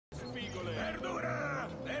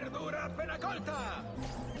colta!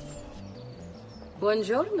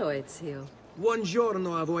 Buongiorno, Ezio.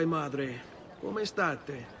 Buongiorno a voi, madre. Come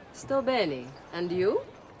state? Sto bene. And you?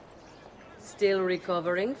 Still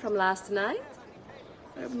recovering from last night?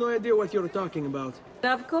 I have no idea what you're talking about.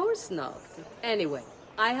 Of course not. Anyway,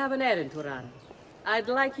 I have an errand to run. I'd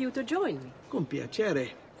like you to join me. Con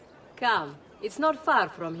piacere. Come, it's not far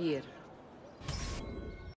from here.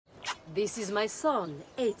 This is my son,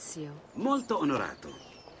 Ezio. Molto onorato.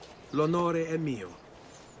 L'onore è mio.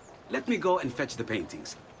 Let me go and fetch the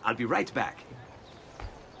paintings. I'll be right back.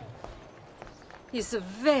 He's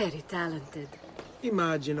very talented.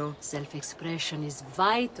 Immagino. Self-expression is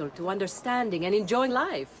vital to understanding and enjoying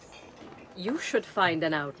life. You should find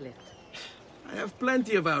an outlet. I have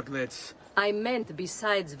plenty of outlets. I meant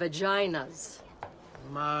besides vaginas.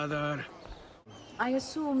 Mother. I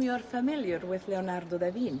assume you're familiar with Leonardo da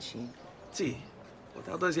Vinci. Sì. But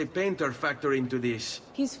how does a painter factor into this?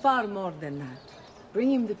 He's far more than that.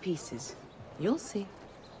 Bring him the pieces. You'll see.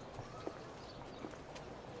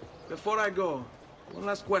 Before I go, one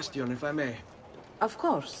last question, if I may. Of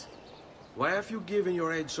course. Why have you given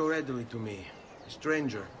your aid so readily to me, a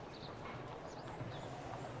stranger?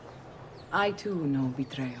 I too know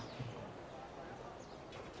betrayal.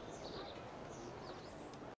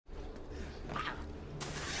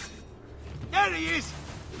 There he is!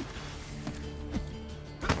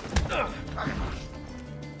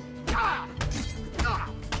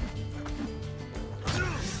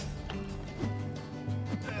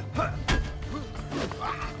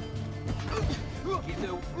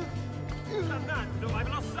 I've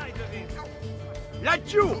lost sight of him.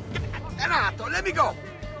 Laggiù! Renato, let me go!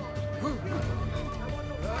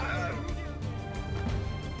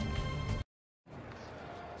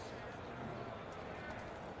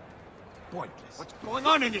 Pointless. What's going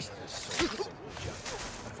on in this?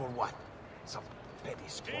 And for what? Some petty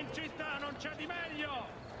squabble. In città non c'è di meglio!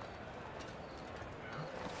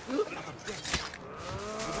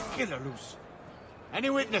 Killer loose. Any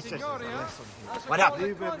witnesses? What happened?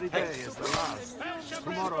 Live every day is the last.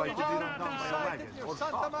 Tomorrow I could be run down by a wagon or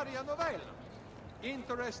Santa shot. Maria Novella.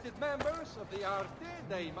 Interested members of the Arte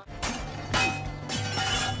dei...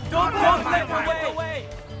 Don't get away!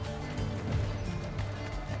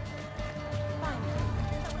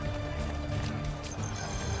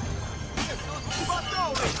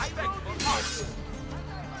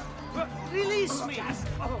 Release me! You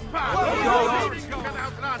can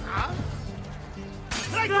outrun us?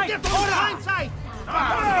 Try to get on the blind side!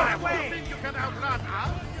 You think you can outrun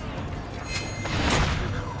us?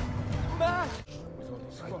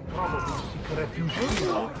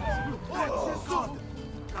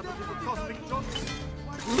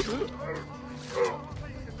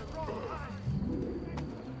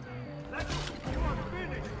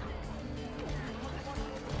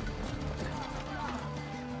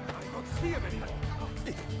 See him anymore.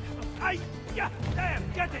 Yeah, there,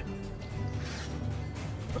 get it!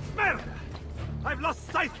 Merda! I've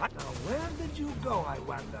lost sight! Now, where did you go, I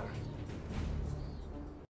wonder?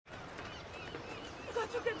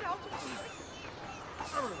 Got to get out of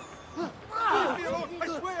Leave me alone, I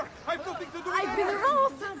swear! I've nothing to do with I've been it!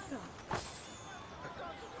 around, Santa!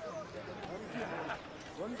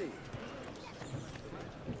 One day.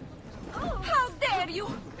 How dare you!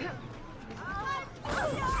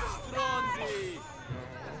 Stronzi!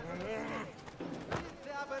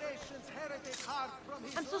 The aberrations heretic heart from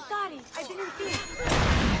his I'm so sorry. I didn't think.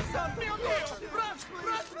 Mio Dio!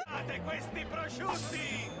 Guardate questi prosciutti!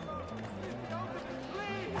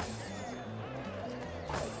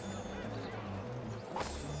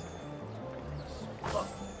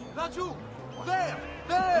 Laggiù! There!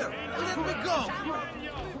 There! Let me go!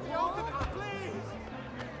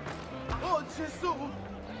 Oh, Gesù!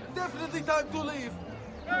 Definitely time to leave!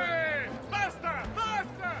 Hey! Basta!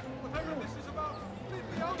 Basta! Whatever this is about, leave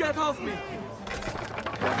me out! Get off me!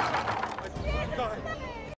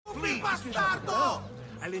 Please! Bastardo!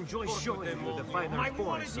 I'll enjoy showing you the finer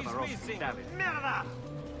points of our hospitality. Merda!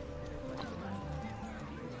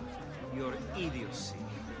 Your idiocy.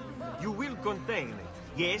 You will contain it,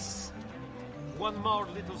 yes? One more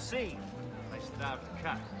little scene. I start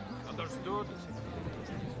cut. Understood?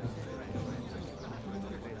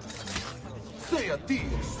 Say a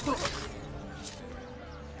deal, stop!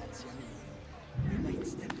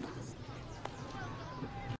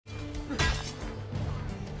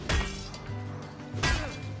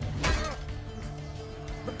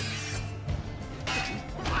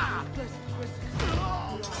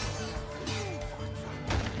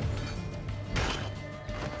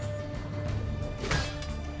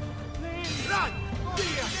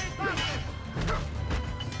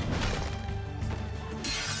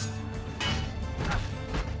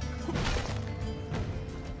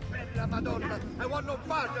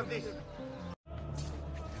 of this.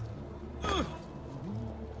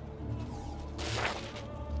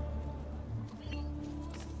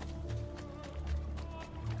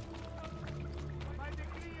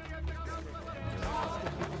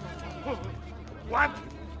 What?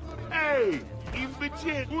 Hey!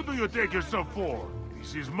 Imbecile! Who do you take yourself for?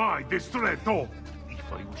 This is my distretto.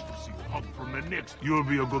 If I wish to see you hung from the next, you'll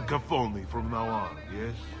be a good cafone from now on,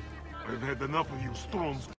 yes? I've had enough of you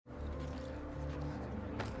stones.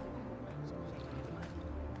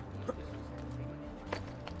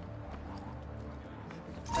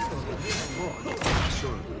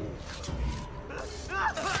 Sure.